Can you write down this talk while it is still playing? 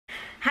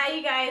Hi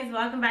you guys,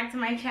 welcome back to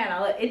my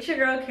channel. It's your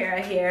girl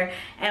Kara here,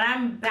 and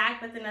I'm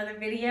back with another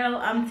video.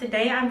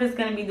 Today I'm just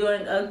gonna be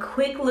doing a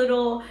quick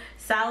little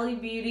Sally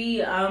Beauty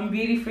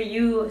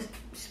Beauty4U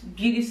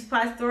beauty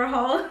supply store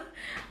haul.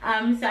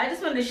 So I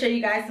just wanted to show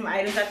you guys some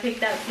items I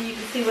picked up so you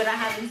can see what I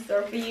have in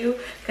store for you,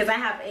 because I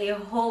have a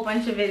whole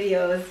bunch of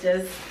videos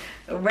just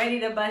ready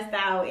to bust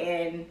out.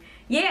 And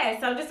yeah,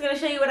 so I'm just gonna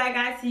show you what I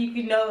got so you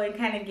can know and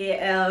kind of get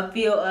a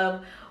feel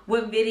of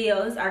what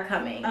videos are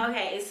coming.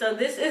 Okay, so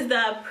this is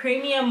the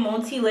Premium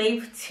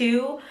Multi-Lave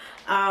 2,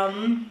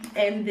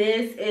 and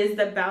this is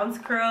the Bounce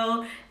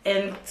Curl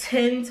in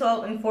 10,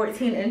 12, and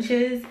 14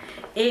 inches.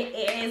 It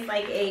is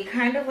like a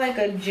kind of like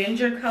a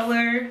ginger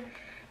color.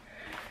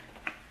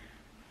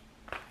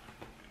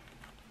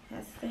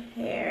 That's the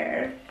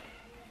hair.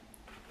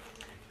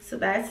 So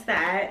that's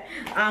that.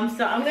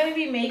 So I'm gonna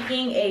be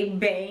making a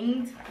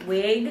banged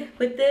wig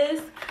with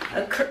this.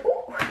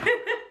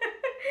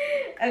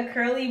 A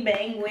curly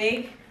bang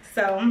wig.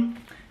 So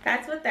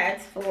that's what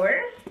that's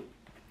for.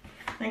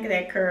 Look at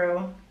that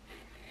curl.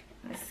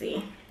 Let's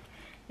see.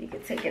 You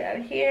can take it out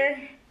of here.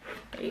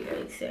 There you go. You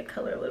can see that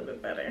color a little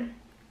bit better.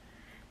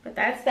 But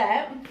that's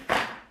that.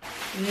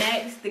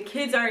 Next, the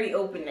kids already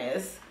opened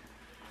this.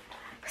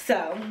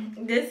 So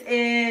this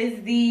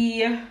is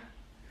the,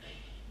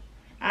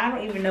 I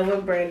don't even know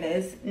what brand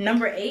this is.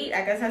 Number 8,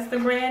 I guess that's the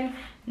brand.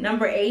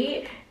 Number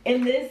 8.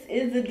 And this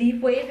is the deep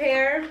wave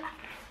hair.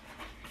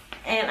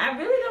 And I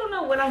really don't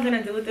know what I'm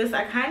gonna do with this.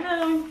 I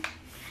don't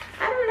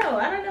know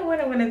what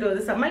I'm gonna do with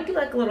this. I might do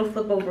like a little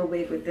flip over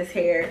wig with this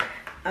hair.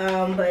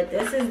 But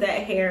this is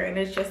that hair, and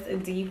it's just a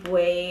deep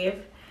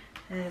wave.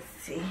 Let's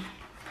see.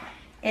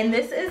 And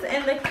this is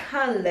in the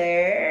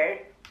color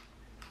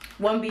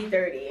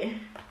 1B30.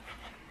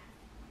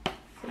 So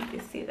you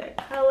can see that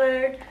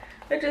color.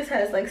 It just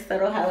has like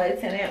subtle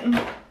highlights in it.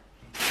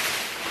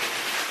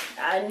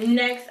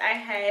 Next I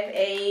have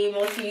a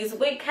multi-use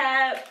wig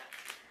cap.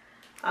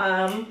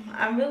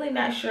 I'm really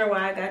not sure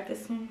why I got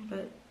this one,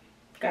 but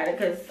got it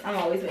because I'm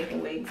always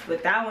making wigs.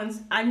 But that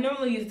one's, I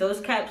normally use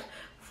those caps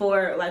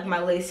for like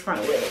my lace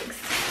front wigs.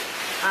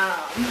 I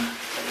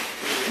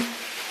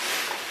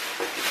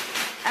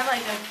have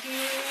like a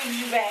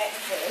huge bag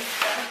for this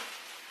stuff.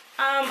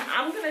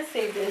 I'm gonna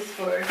save this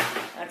for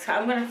next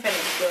time. I'm gonna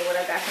finish with what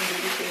I got from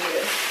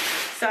Beauty4U.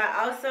 So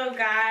I also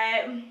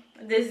got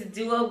this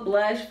duo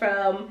blush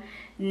from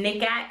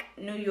Nickak,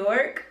 New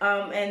York,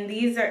 and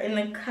these are in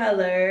the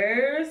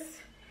colors,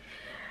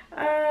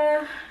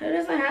 it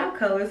doesn't have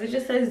colors, it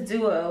just says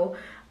duo,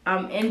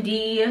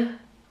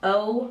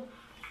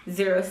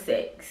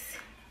 ND006.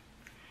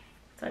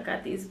 So I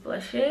got these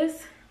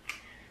blushes.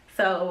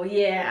 So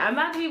yeah, I'm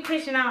about to be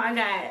pushing out. I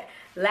got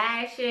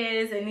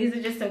lashes, and these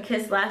are just some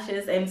Kiss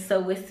lashes and So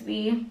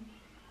Wispy.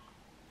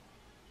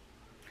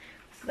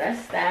 So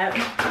that's that.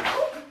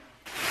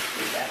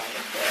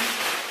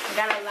 I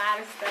got a lot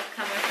of stuff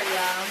coming for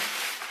y'all.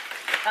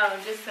 Oh,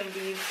 just some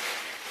beads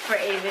for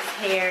Ava's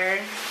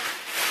hair.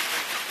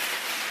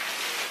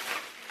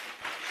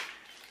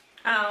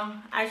 Oh,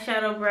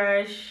 eyeshadow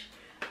brush.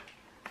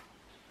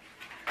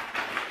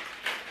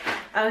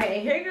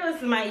 Okay, here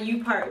goes my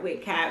U-part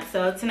wig cap.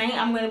 So tonight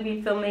I'm going to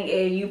be filming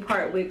a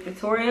U-part wig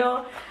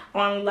tutorial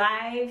on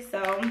live.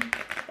 So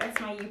that's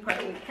my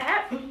U-part wig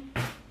cap.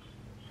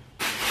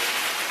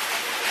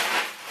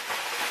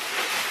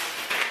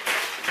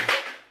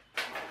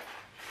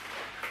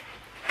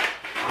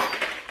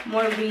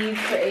 More beads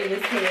for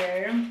Ava's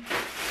hair.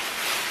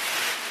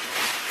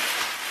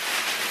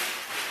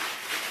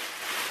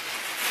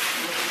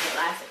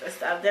 Elastic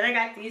stuff. Then I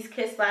got these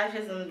Kiss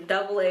lashes in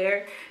Double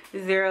Air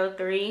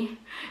 03.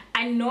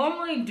 I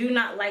normally do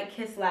not like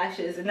Kiss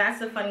lashes, and that's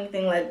the funny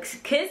thing. Like,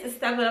 Kiss is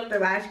stepping up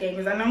their lash game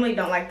because I normally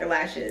don't like their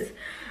lashes.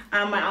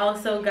 I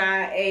also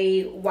got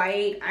a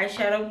white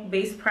eyeshadow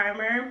base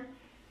primer,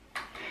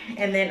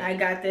 and then I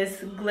got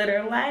this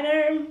glitter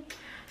liner.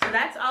 So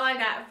that's all I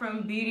got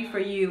from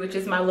Beauty4U, which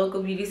is my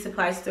local beauty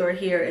supply store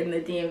here in the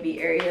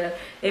DMV area.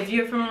 If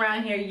you're from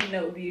around here, you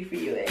know what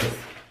Beauty4U is.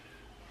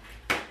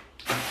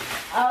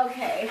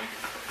 Okay,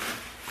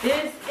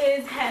 this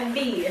is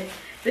heavy.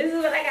 This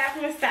is what I got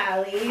from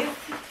Sally's.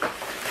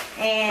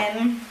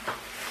 And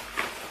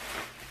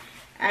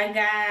I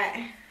got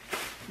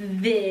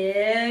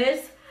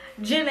this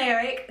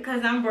generic,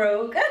 because I'm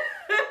broke,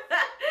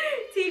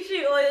 tea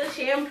tree oil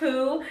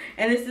shampoo.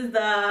 And this is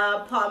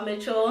the Paul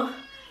Mitchell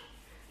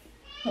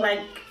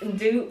like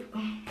dupe.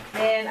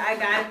 And I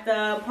got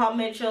the Paul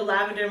Mitchell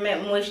Lavender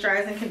Mint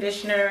Moisturizing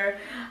Conditioner,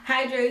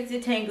 hydrates,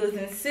 detangles,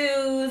 and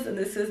soothes. And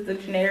this is the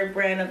generic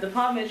brand of the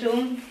Paul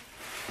Mitchell.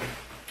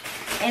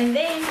 And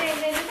then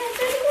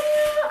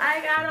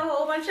I got a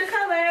whole bunch of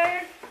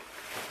color.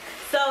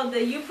 So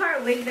the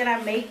U-part wig that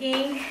I'm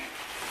making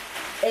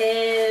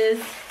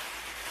is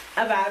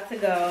about to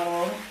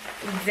go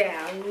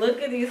down.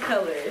 Look at these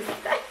colors.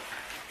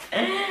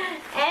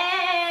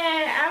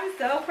 And I'm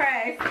so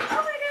pressed. Oh my gosh.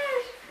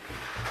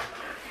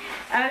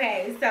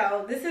 Okay,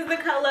 so this is the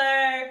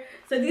color.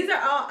 So these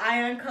are all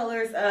iron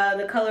colors,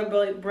 the color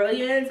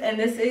Brilliance, and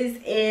this is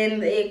in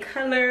the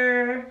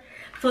color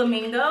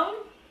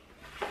Flamingo.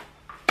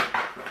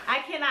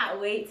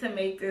 cannot wait to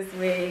make this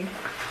wig.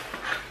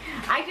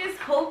 I just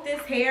hope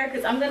this hair,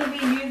 because I'm gonna be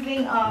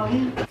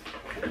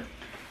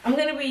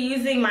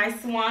using my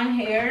swan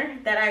hair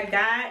that I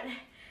got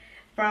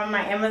from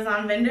my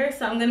Amazon vendor.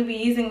 So I'm gonna be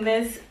using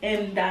this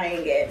and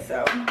dyeing it.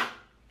 So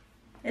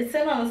it's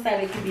still on the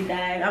side it can be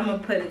dyed. I'm gonna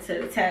put it to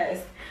the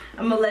test.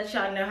 I'm gonna let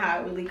y'all know how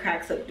it really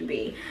cracks up to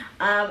be.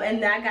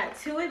 And I got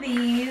 2 of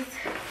these.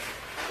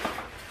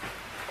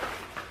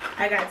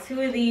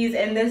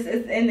 And this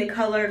is in the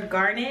color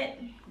Garnet.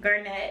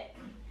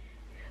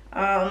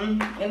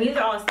 And these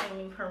are all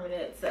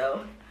semi-permanent,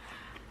 so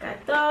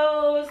got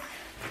those.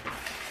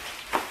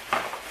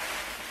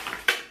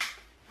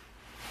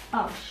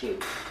 Oh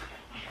shoot.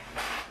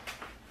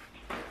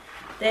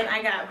 Then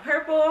I got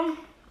purple,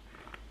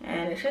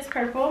 and it's just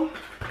purple.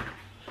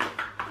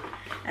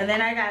 And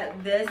then I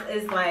got this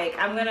is like,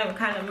 I'm gonna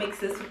kind of mix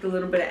this with a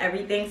little bit of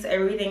everything, so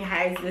everything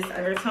has this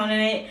undertone in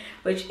it,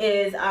 which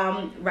is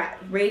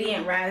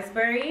Radiant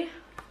Raspberry.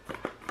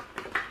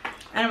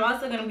 And I'm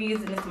also gonna be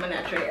using this in my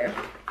natural hair.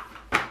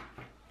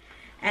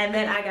 And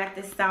then I got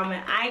this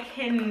salmon. I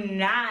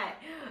cannot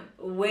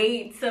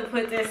wait to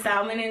put this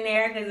salmon in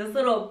there, because this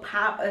little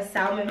pop of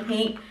salmon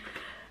pink,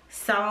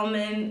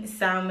 salmon,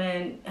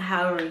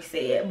 however you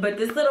say it, but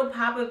this little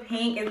pop of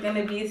pink is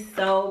gonna be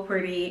so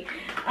pretty.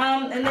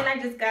 And then I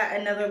just got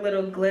another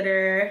little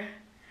glitter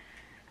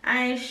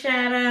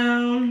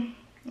eyeshadow.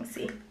 Let's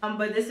see.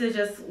 But this is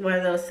just one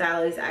of those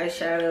Sally's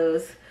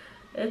eyeshadows.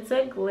 It's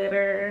a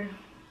glitter.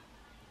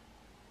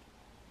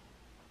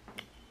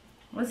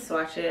 Let's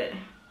swatch it.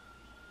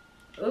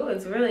 Ooh,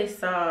 it's really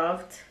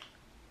soft.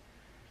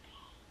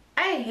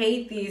 I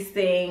hate these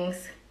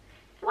things.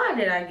 Why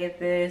did I get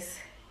this?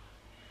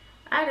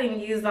 I didn't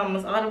use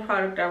almost all the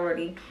product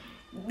already.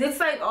 It's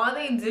like all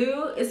they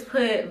do is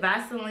put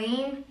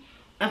Vaseline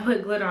and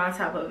put glitter on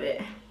top of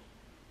it.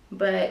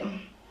 But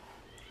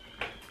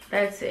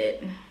that's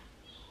it.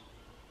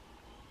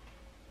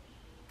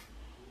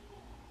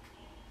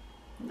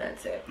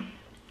 That's it.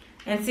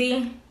 And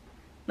see,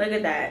 look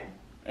at that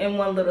in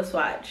one little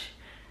swatch.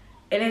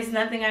 And it's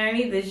nothing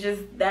underneath, it's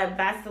just that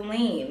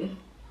Vaseline.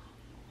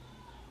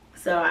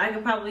 So I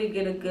could probably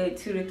get a good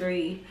 2 to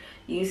 3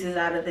 uses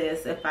out of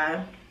this if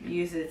I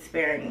use it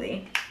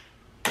sparingly.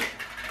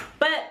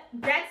 But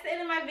that's the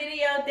end of my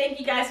video. Thank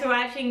you guys for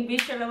watching. Be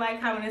sure to like,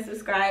 comment, and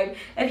subscribe.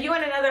 If you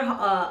want another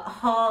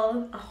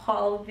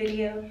haul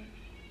video,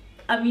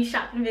 a me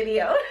shopping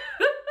video,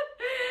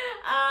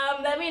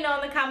 let me know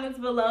in the comments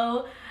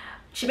below.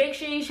 Make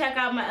sure you check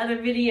out my other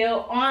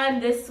video on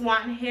this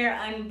swan hair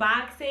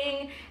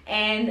unboxing,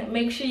 and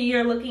make sure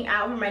you're looking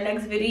out for my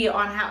next video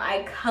on how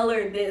I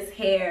color this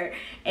hair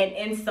and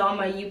install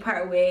my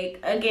U-part wig.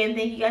 Again,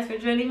 thank you guys for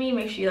joining me.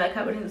 Make sure you like,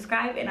 comment, and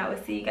subscribe, and I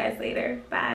will see you guys later. Bye.